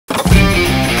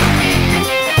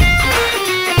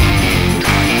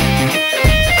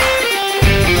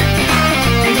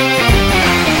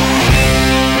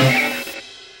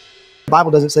Bible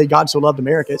doesn't say God so loved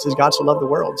America. It says God so loved the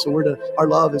world. So our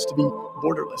love is to be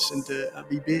borderless and to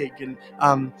be big.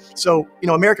 And so,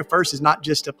 America first is not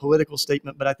just a political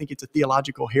statement, but I think it's a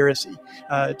theological heresy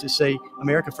to say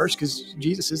America first, because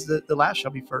Jesus is the last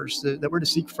shall be first, that we're to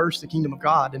seek first the kingdom of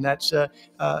God. And that's a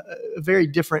very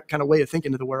different kind of way of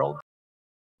thinking of the world.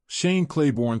 Shane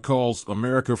Claiborne calls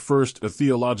America First a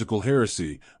theological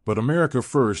heresy, but America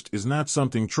First is not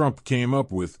something Trump came up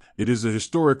with. It is a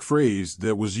historic phrase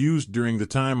that was used during the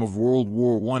time of World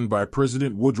War I by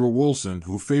President Woodrow Wilson,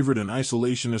 who favored an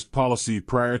isolationist policy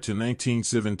prior to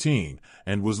 1917,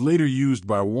 and was later used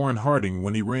by Warren Harding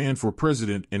when he ran for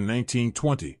president in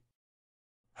 1920.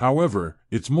 However,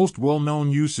 its most well-known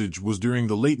usage was during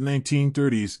the late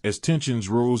 1930s as tensions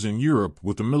rose in Europe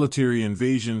with the military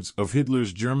invasions of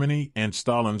Hitler's Germany and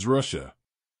Stalin's Russia.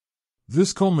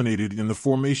 This culminated in the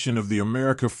formation of the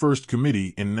America First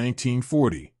Committee in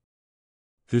 1940.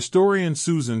 Historian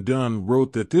Susan Dunn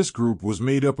wrote that this group was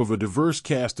made up of a diverse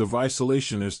cast of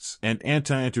isolationists and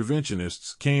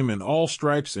anti-interventionists, came in all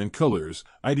stripes and colors,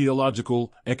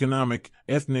 ideological, economic,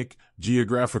 ethnic,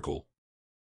 geographical.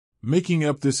 Making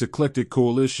up this eclectic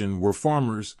coalition were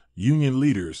farmers, union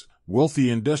leaders, wealthy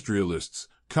industrialists,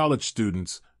 college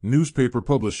students, newspaper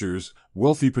publishers,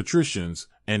 wealthy patricians,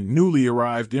 and newly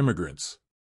arrived immigrants.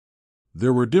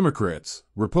 There were Democrats,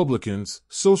 Republicans,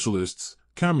 socialists,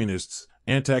 communists,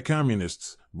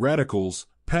 anti-communists, radicals,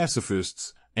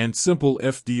 pacifists, and simple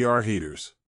FDR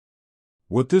haters.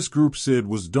 What this group said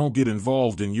was, don't get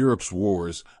involved in Europe's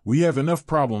wars. We have enough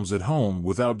problems at home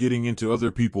without getting into other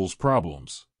people's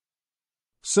problems.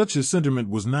 Such a sentiment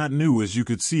was not new, as you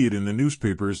could see it in the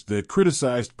newspapers that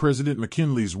criticized President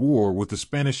McKinley's war with the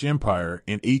Spanish Empire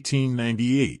in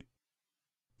 1898.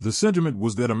 The sentiment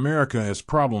was that America has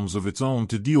problems of its own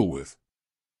to deal with.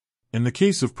 In the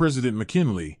case of President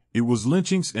McKinley, it was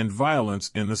lynchings and violence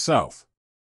in the South.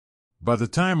 By the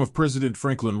time of President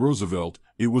Franklin Roosevelt,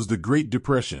 it was the Great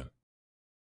Depression.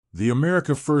 The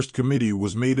America First Committee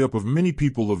was made up of many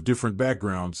people of different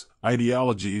backgrounds,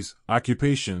 ideologies,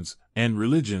 occupations, and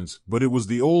religions, but it was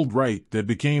the old right that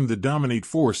became the dominant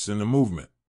force in the movement.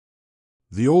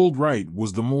 The old right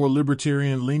was the more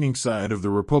libertarian-leaning side of the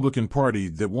Republican Party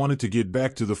that wanted to get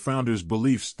back to the founders'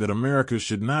 beliefs that America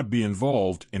should not be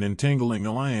involved in entangling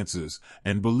alliances,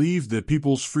 and believed that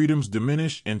people's freedoms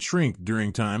diminish and shrink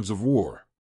during times of war.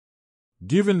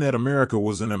 Given that America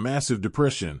was in a massive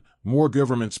depression, more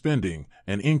government spending,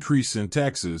 an increase in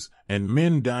taxes, and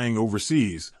men dying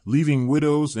overseas, leaving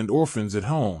widows and orphans at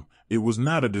home, it was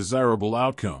not a desirable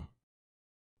outcome.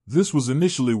 This was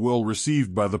initially well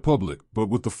received by the public, but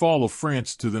with the fall of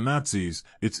France to the Nazis,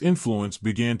 its influence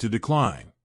began to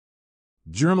decline.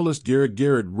 Journalist Garrett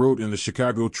Garrett wrote in the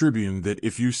Chicago Tribune that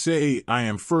if you say, "I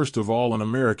am first of all an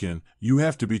American," you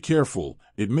have to be careful.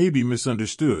 It may be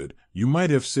misunderstood. You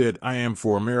might have said, "I am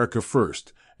for America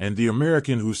first," and the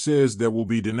American who says that will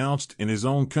be denounced in his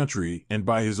own country and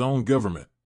by his own government.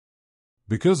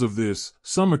 Because of this,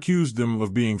 some accused them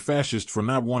of being fascist for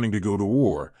not wanting to go to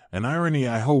war, an irony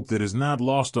I hope that is not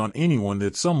lost on anyone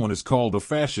that someone is called a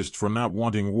fascist for not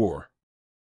wanting war.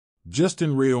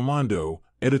 Justin Raimondo,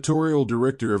 editorial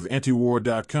director of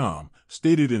antiwar.com,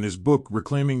 stated in his book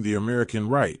Reclaiming the American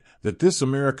Right that this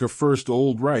America First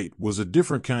old right was a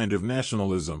different kind of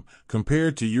nationalism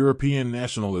compared to European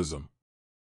nationalism.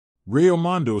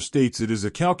 Raimondo states it is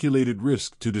a calculated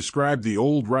risk to describe the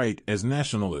old right as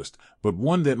nationalist, but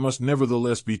one that must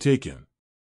nevertheless be taken.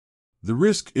 The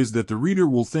risk is that the reader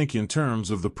will think in terms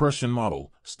of the Prussian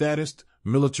model, statist,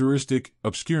 militaristic,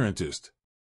 obscurantist.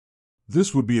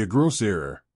 This would be a gross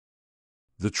error.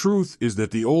 The truth is that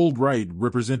the old right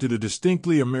represented a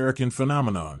distinctly American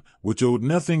phenomenon, which owed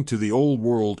nothing to the old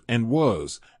world and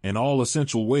was, in all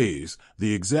essential ways,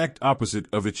 the exact opposite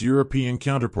of its European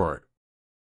counterpart.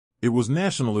 It was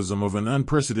nationalism of an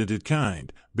unprecedented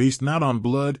kind, based not on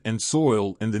blood and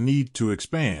soil and the need to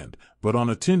expand, but on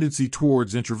a tendency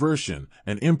towards introversion,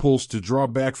 an impulse to draw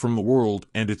back from the world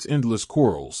and its endless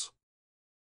quarrels.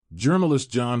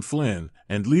 Journalist John Flynn,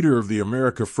 and leader of the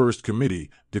America First Committee,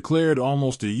 declared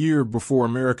almost a year before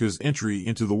America's entry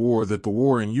into the war that the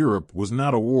war in Europe was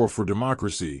not a war for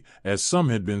democracy, as some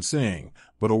had been saying,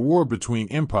 but a war between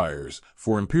empires,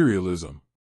 for imperialism.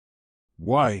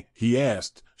 Why, he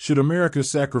asked, should America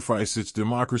sacrifice its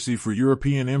democracy for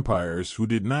European empires who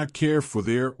did not care for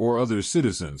their or other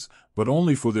citizens, but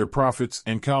only for their profits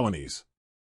and colonies?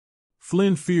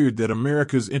 Flynn feared that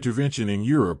America's intervention in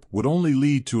Europe would only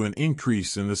lead to an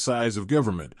increase in the size of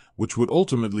government, which would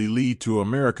ultimately lead to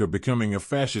America becoming a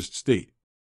fascist state.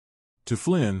 To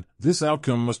Flynn, this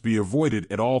outcome must be avoided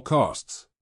at all costs.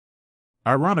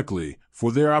 Ironically,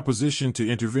 for their opposition to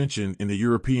intervention in the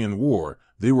European War,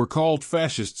 they were called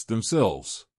fascists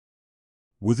themselves.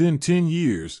 Within 10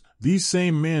 years, these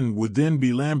same men would then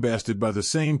be lambasted by the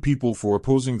same people for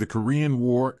opposing the Korean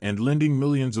War and lending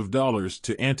millions of dollars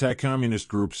to anti-communist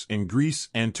groups in Greece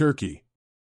and Turkey.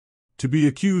 To be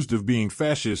accused of being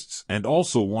fascists and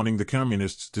also wanting the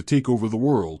communists to take over the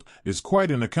world is quite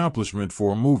an accomplishment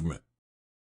for a movement.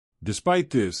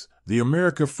 Despite this, the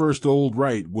America First Old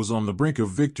Right was on the brink of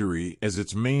victory as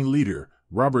its main leader,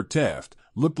 Robert Taft,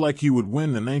 looked like he would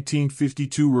win the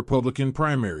 1952 Republican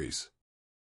primaries.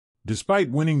 Despite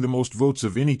winning the most votes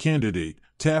of any candidate,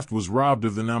 Taft was robbed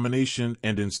of the nomination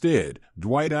and instead,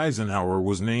 Dwight Eisenhower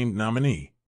was named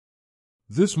nominee.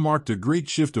 This marked a great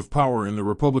shift of power in the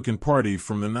Republican Party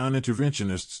from the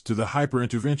non-interventionists to the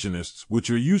hyper-interventionists, which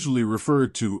are usually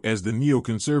referred to as the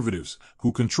neoconservatives,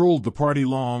 who controlled the party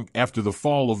long after the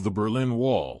fall of the Berlin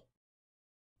Wall.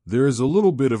 There is a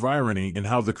little bit of irony in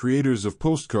how the creators of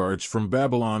Postcards from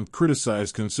Bablyon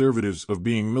criticize conservatives of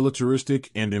being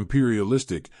militaristic and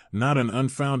imperialistic, not an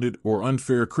unfounded or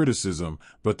unfair criticism,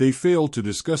 but they fail to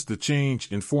discuss the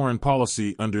change in foreign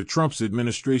policy under Trump's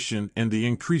administration and the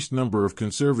increased number of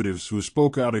conservatives who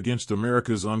spoke out against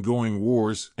America's ongoing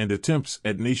wars and attempts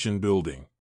at nation building.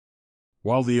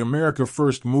 While the America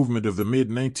First movement of the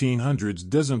mid-1900s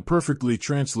doesn't perfectly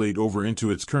translate over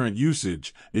into its current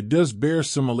usage, it does bear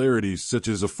similarities such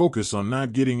as a focus on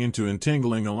not getting into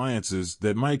entangling alliances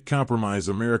that might compromise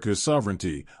America's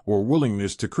sovereignty, or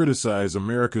willingness to criticize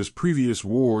America's previous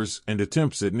wars and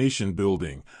attempts at nation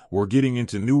building, or getting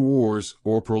into new wars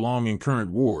or prolonging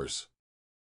current wars.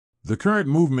 The current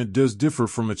movement does differ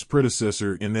from its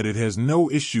predecessor in that it has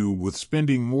no issue with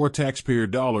spending more taxpayer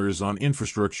dollars on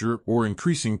infrastructure or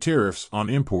increasing tariffs on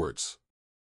imports.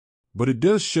 But it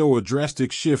does show a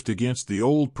drastic shift against the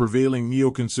old prevailing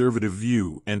neoconservative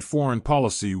view and foreign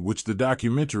policy which the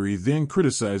documentary then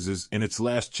criticizes in its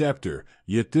last chapter,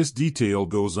 yet this detail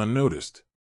goes unnoticed.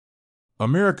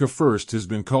 America First has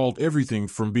been called everything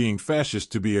from being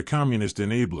fascist to be a communist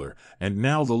enabler, and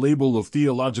now the label of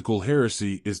theological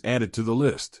heresy is added to the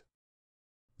list.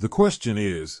 The question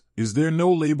is there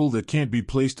no label that can't be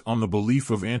placed on the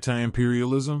belief of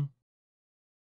anti-imperialism?